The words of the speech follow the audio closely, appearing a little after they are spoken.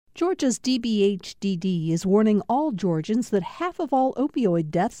Georgia's DBHDD is warning all Georgians that half of all opioid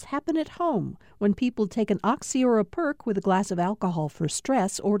deaths happen at home when people take an Oxy or a Perk with a glass of alcohol for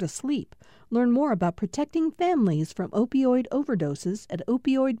stress or to sleep. Learn more about protecting families from opioid overdoses at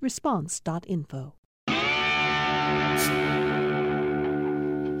opioidresponse.info.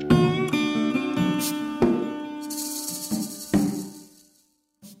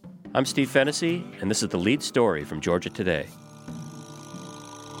 I'm Steve Fennessy, and this is the lead story from Georgia Today.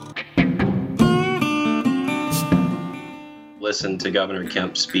 Listened to Governor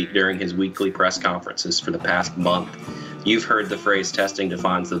Kemp speak during his weekly press conferences for the past month. You've heard the phrase testing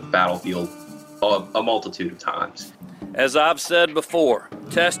defines the battlefield a multitude of times. As I've said before,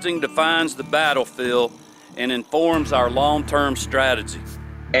 testing defines the battlefield and informs our long-term strategy.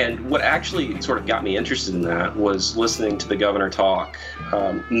 And what actually sort of got me interested in that was listening to the governor talk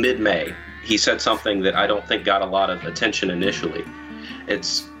mid-May. He said something that I don't think got a lot of attention initially.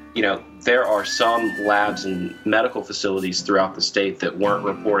 It's, there are some labs and medical facilities throughout the state that weren't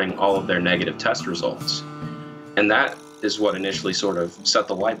reporting all of their negative test results. And that is what initially sort of set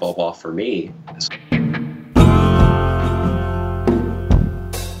the light bulb off for me.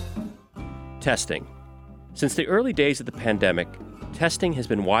 Testing. Since the early days of the pandemic, testing has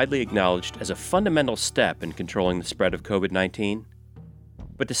been widely acknowledged as a fundamental step in controlling the spread of COVID-19.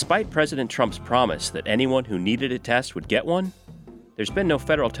 But despite President Trump's promise that anyone who needed a test would get one, there's been no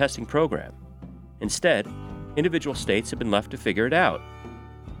federal testing program. Instead, individual states have been left to figure it out.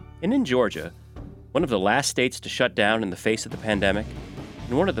 And in Georgia, one of the last states to shut down in the face of the pandemic,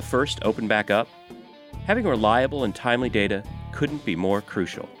 and one of the first to open back up, having reliable and timely data couldn't be more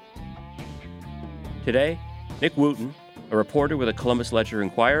crucial. Today, Nick Wooten, a reporter with the Columbus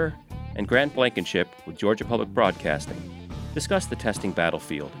Ledger-Inquirer, and Grant Blankenship with Georgia Public Broadcasting, discuss the testing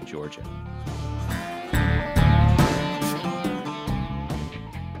battlefield in Georgia.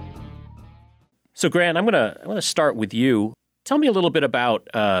 So, Grant, I'm gonna start with you. Tell me a little bit about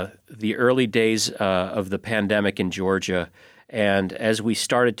the early days of the pandemic in Georgia, and as we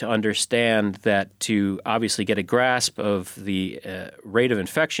started to understand that to obviously get a grasp of the rate of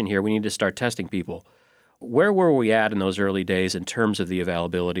infection here, we need to start testing people. Where were we at in those early days in terms of the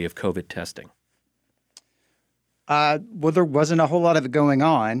availability of COVID testing? Well, there wasn't a whole lot of it going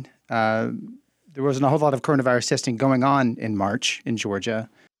on. There wasn't a whole lot of coronavirus testing going on in March in Georgia.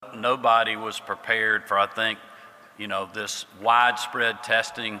 Nobody was prepared for, I think, this widespread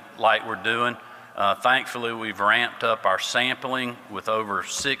testing like we're doing. Thankfully, we've ramped up our sampling with over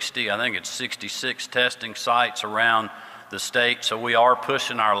 66 testing sites around the state. So we are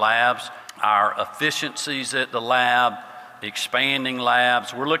pushing our labs, our efficiencies at the lab, expanding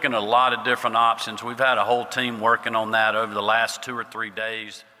labs. We're looking at a lot of different options. We've had a whole team working on that over the last 2 or 3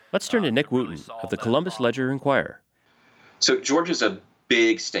 days. Let's turn to Nick Wooten of the Columbus Ledger-Inquirer. So Georgia's a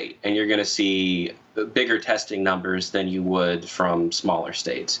big state, and you're going to see bigger testing numbers than you would from smaller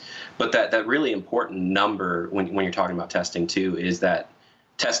states. But that really important number when you're talking about testing too is that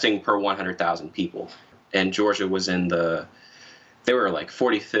testing per 100,000 people. And Georgia was they were like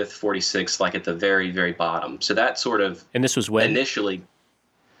 45th, 46th, like at the very, very bottom. So that sort of... And this was when? Initially,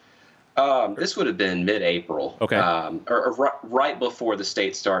 this would have been mid-April. Okay. Or right before the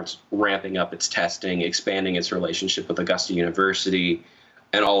state starts ramping up its testing, expanding its relationship with Augusta University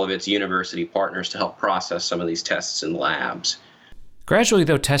and all of its university partners to help process some of these tests in labs. Gradually,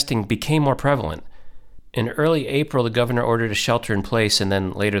 though, testing became more prevalent. In early April, the governor ordered a shelter in place, and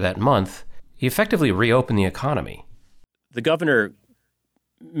then later that month, he effectively reopened the economy. The governor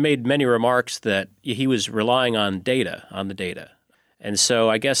made many remarks that he was relying on the data. And so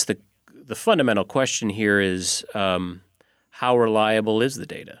I guess the fundamental question here is how reliable is the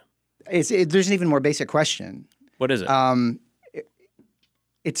data? There's an even more basic question. What is it?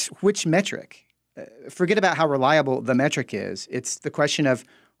 It's which metric. Forget about how reliable the metric is. It's the question of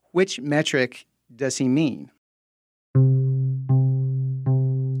which metric does he mean?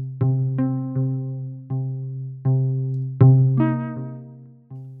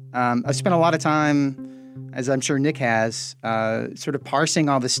 I've spent a lot of time, as I'm sure Nick has, sort of parsing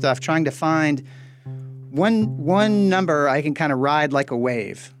all this stuff, trying to find one number I can kind of ride like a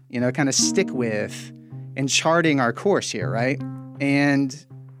wave, kind of stick with in charting our course here, right? And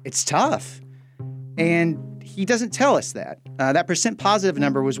it's tough. And he doesn't tell us that. That percent positive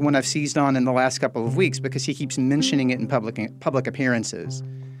number was one I've seized on in the last couple of weeks because he keeps mentioning it in public appearances.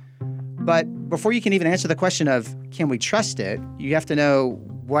 But before you can even answer the question of can we trust it, you have to know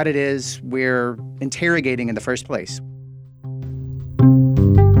what it is we're interrogating in the first place.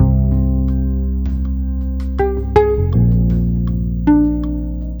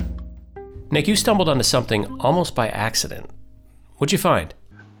 Nick, you stumbled onto something almost by accident. What'd you find?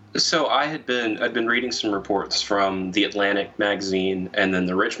 So I'd been reading some reports from the Atlantic magazine and then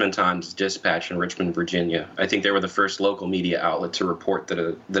the Richmond Times-Dispatch in Richmond, Virginia. I think they were the first local media outlet to report that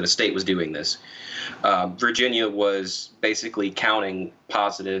a state was doing this. Virginia was basically counting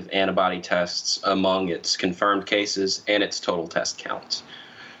positive antibody tests among its confirmed cases and its total test counts.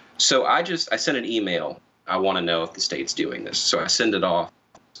 So I sent an email. I want to know if the state's doing this. So I send it off.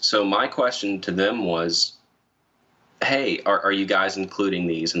 So my question to them was, hey, are you guys including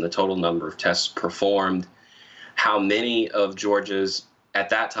these in the total number of tests performed? How many of Georgia's, at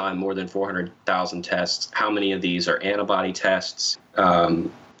that time, more than 400,000 tests, how many of these are antibody tests?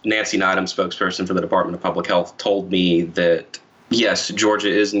 Nancy Needham, spokesperson for the Department of Public Health, told me that, yes, Georgia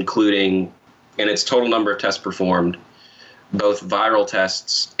is including in its total number of tests performed both viral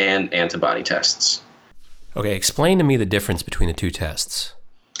tests and antibody tests. Okay, explain to me the difference between the two tests.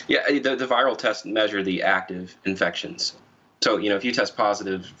 Yeah, the viral tests measure the active infections. So, if you test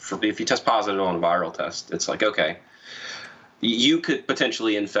positive on a viral test, it's like, okay, you could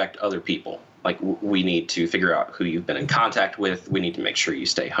potentially infect other people. Like, we need to figure out who you've been in contact with. We need to make sure you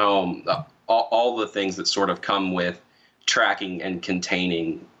stay home. All the things that sort of come with tracking and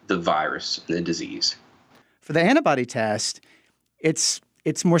containing the virus and the disease. For the antibody test, it's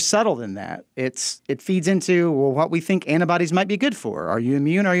more subtle than that. It feeds into, well, what we think antibodies might be good for. Are you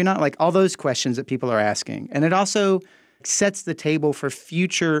immune? Are you not? Like all those questions that people are asking. And it also sets the table for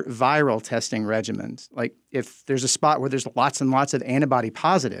future viral testing regimens. Like if there's a spot where there's lots and lots of antibody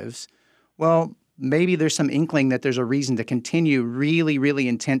positives, well, maybe there's some inkling that there's a reason to continue really, really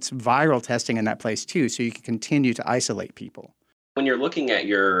intense viral testing in that place too, so you can continue to isolate people. When you're looking at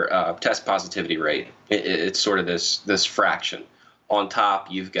your test positivity rate, it's sort of this fraction. On top,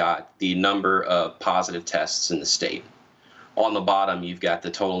 you've got the number of positive tests in the state. On the bottom, you've got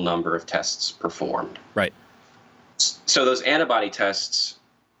the total number of tests performed. Right. So those antibody tests,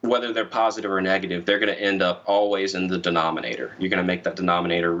 whether they're positive or negative, they're going to end up always in the denominator. You're going to make that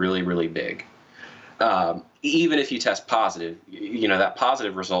denominator really, really big. Even if you test positive, that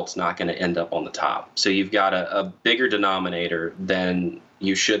positive result's not going to end up on the top. So you've got a bigger denominator than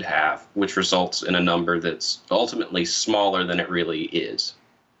you should have, which results in a number that's ultimately smaller than it really is.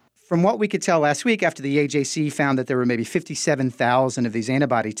 From what we could tell last week, after the AJC found that there were maybe 57,000 of these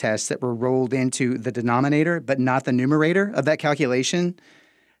antibody tests that were rolled into the denominator, but not the numerator of that calculation,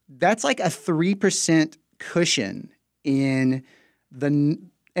 that's like a 3% cushion in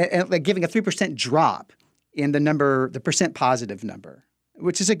like giving a 3% drop in the percent positive number,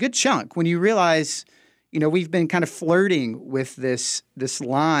 which is a good chunk when you realize, we've been kind of flirting with this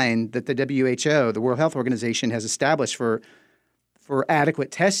line that the WHO, the World Health Organization, has established for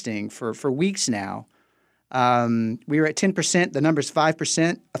adequate testing for weeks now. We were at 10%, the number's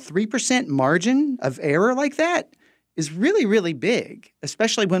 5%. A 3% margin of error like that is really, really big,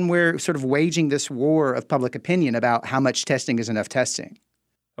 especially when we're sort of waging this war of public opinion about how much testing is enough testing.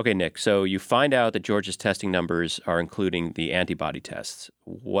 Okay, Nick, so you find out that Georgia's testing numbers are including the antibody tests.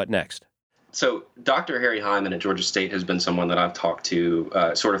 What next? So Dr. Harry Hyman at Georgia State has been someone that I've talked to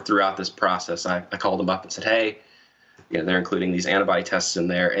sort of throughout this process. I called him up and said, hey, they're including these antibody tests in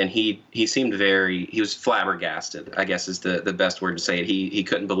there. And he seemed he was flabbergasted, I guess is the best word to say it. He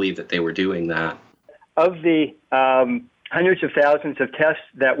couldn't believe that they were doing that. Of the hundreds of thousands of tests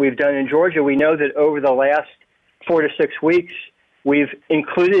that we've done in Georgia, we know that over the last 4 to 6 weeks, we've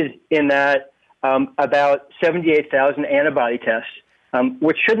included in that about 78,000 antibody tests,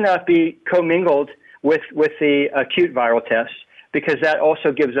 which should not be commingled with the acute viral tests, because that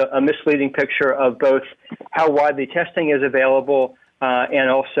also gives a misleading picture of both how widely testing is available and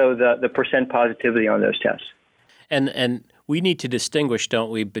also the percent positivity on those tests. And we need to distinguish,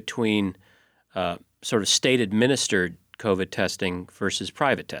 don't we, between sort of state-administered COVID testing versus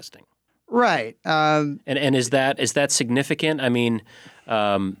private testing. Right. And is that significant? I mean,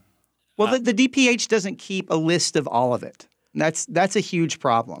 the DPH doesn't keep a list of all of it. That's a huge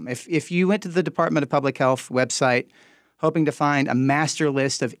problem. If you went to the Department of Public Health website hoping to find a master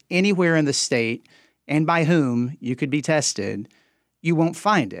list of anywhere in the state and by whom you could be tested, you won't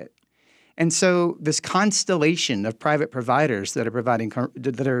find it. And so this constellation of private providers that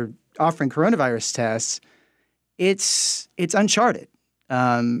are offering coronavirus tests, it's uncharted.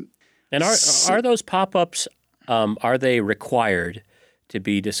 And are those pop-ups, are they required to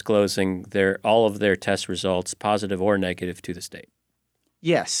be disclosing all of their test results, positive or negative, to the state?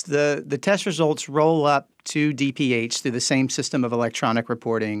 Yes. The test results roll up to DPH through the same system of electronic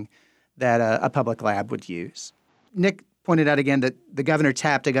reporting that a public lab would use. Nick pointed out again that the governor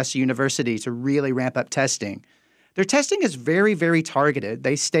tapped Augusta University to really ramp up testing. Their testing is very, very targeted.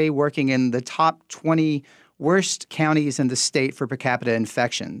 They stay working in the top 20 worst counties in the state for per capita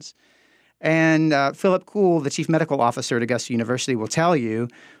infections. And Philip Kuhl, the chief medical officer at Augusta University, will tell you,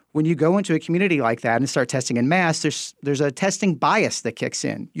 when you go into a community like that and start testing en masse, there's a testing bias that kicks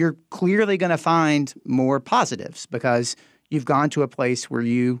in. You're clearly going to find more positives because you've gone to a place where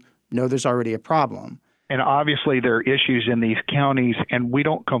you know there's already a problem. And obviously there are issues in these counties, and we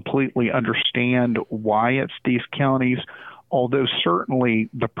don't completely understand why it's these counties, although certainly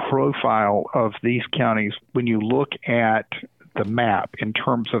the profile of these counties, when you look at the map in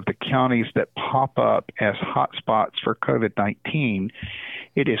terms of the counties that pop up as hotspots for COVID-19,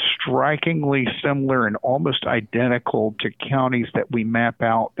 it is strikingly similar and almost identical to counties that we map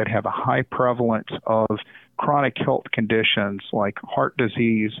out that have a high prevalence of chronic health conditions like heart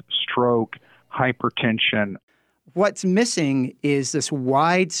disease, stroke, hypertension. What's missing is this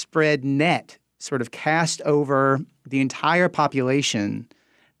widespread net sort of cast over the entire population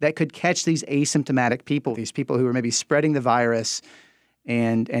that could catch these asymptomatic people, these people who are maybe spreading the virus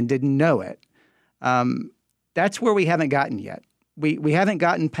and didn't know it. That's where we haven't gotten yet. We haven't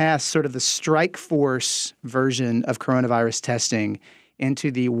gotten past sort of the strike force version of coronavirus testing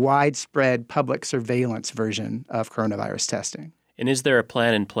into the widespread public surveillance version of coronavirus testing. And is there a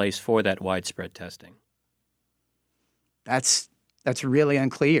plan in place for that widespread testing? That's really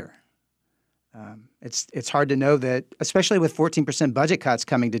unclear. It's hard to know that, especially with 14% budget cuts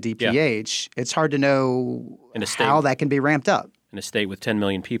coming to DPH, it's hard to know how that can be ramped up. In a state with 10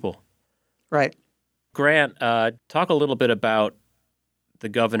 million people. Right. Grant, talk a little bit about the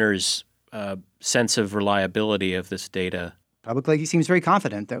governor's sense of reliability of this data. Publicly, he seems very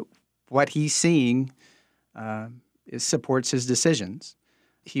confident that what he's seeing supports his decisions.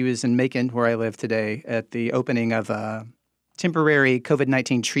 He was in Macon, where I live today, at the opening of a temporary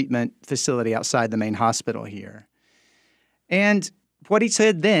COVID-19 treatment facility outside the main hospital here. And what he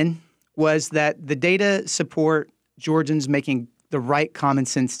said then was that the data support Georgians making the right common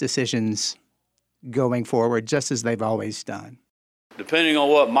sense decisions going forward, just as they've always done. Depending on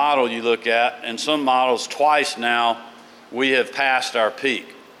what model you look at, and some models twice now, we have passed our peak.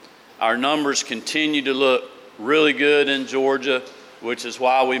 Our numbers continue to look really good in Georgia, which is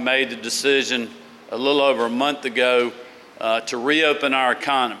why we made the decision a little over a month ago to reopen our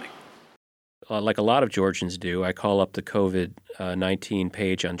economy. Like a lot of Georgians do, I call up the COVID-19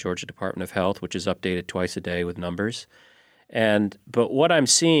 page on Georgia Department of Health, which is updated twice a day with numbers. But what I'm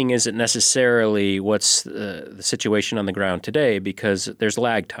seeing isn't necessarily what's the situation on the ground today, because there's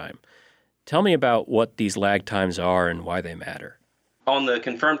lag time. Tell me about what these lag times are and why they matter. On the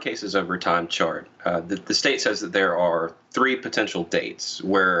confirmed cases over time chart, the state says that there are 3 potential dates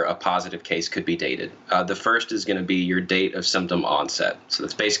where a positive case could be dated. The first is going to be your date of symptom onset. So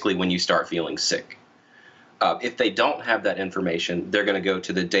that's basically when you start feeling sick. If they don't have that information, they're going to go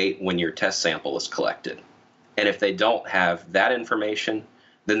to the date when your test sample is collected. And if they don't have that information,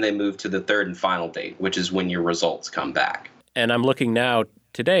 then they move to the third and final date, which is when your results come back. And I'm looking now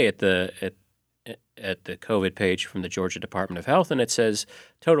today at the COVID page from the Georgia Department of Health, and it says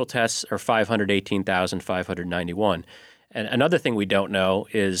total tests are 518,591. And another thing we don't know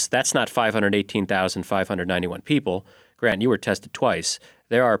is that's not 518,591 people. Grant, you were tested twice.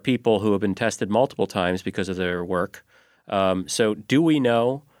 There are people who have been tested multiple times because of their work. So do we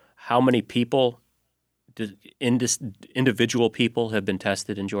know how many people, individual people, have been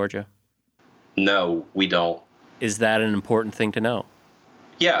tested in Georgia? No, we don't. Is that an important thing to know?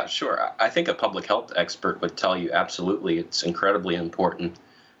 Yeah, sure. I think a public health expert would tell you absolutely it's incredibly important,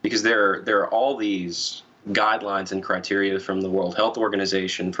 because there are all these guidelines and criteria from the World Health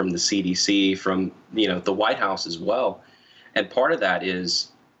Organization, from the CDC, from the White House as well. And part of that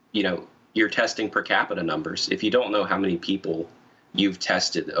is, your testing per capita numbers. If you don't know how many people you've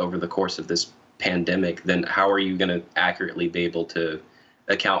tested over the course of this pandemic, then how are you going to accurately be able to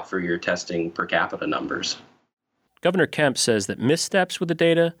account for your testing per capita numbers? Governor Kemp says that missteps with the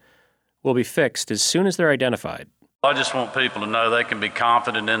data will be fixed as soon as they're identified. I just want people to know they can be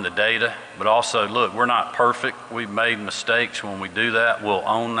confident in the data, but also, look, we're not perfect. We've made mistakes. When we do that, we'll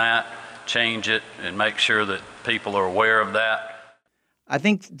own that, change it, and make sure that people are aware of that. I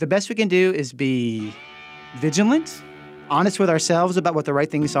think the best we can do is be vigilant, honest with ourselves about what the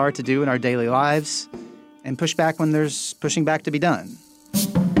right things are to do in our daily lives, and push back when there's pushing back to be done.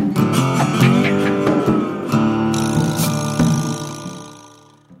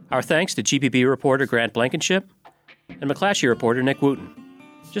 Our thanks to GPB reporter Grant Blankenship and McClatchy reporter Nick Wooten.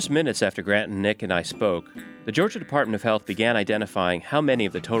 Just minutes after Grant and Nick and I spoke, the Georgia Department of Health began identifying how many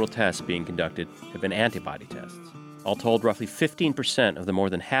of the total tests being conducted have been antibody tests. All told, roughly 15% of the more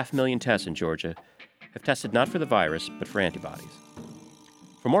than 500,000 tests in Georgia have tested not for the virus, but for antibodies.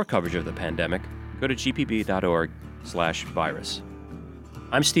 For more coverage of the pandemic, go to gpb.org/virus.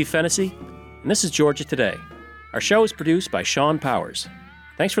 I'm Steve Fennessy, and this is Georgia Today. Our show is produced by Sean Powers.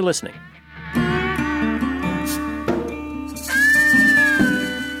 Thanks for listening.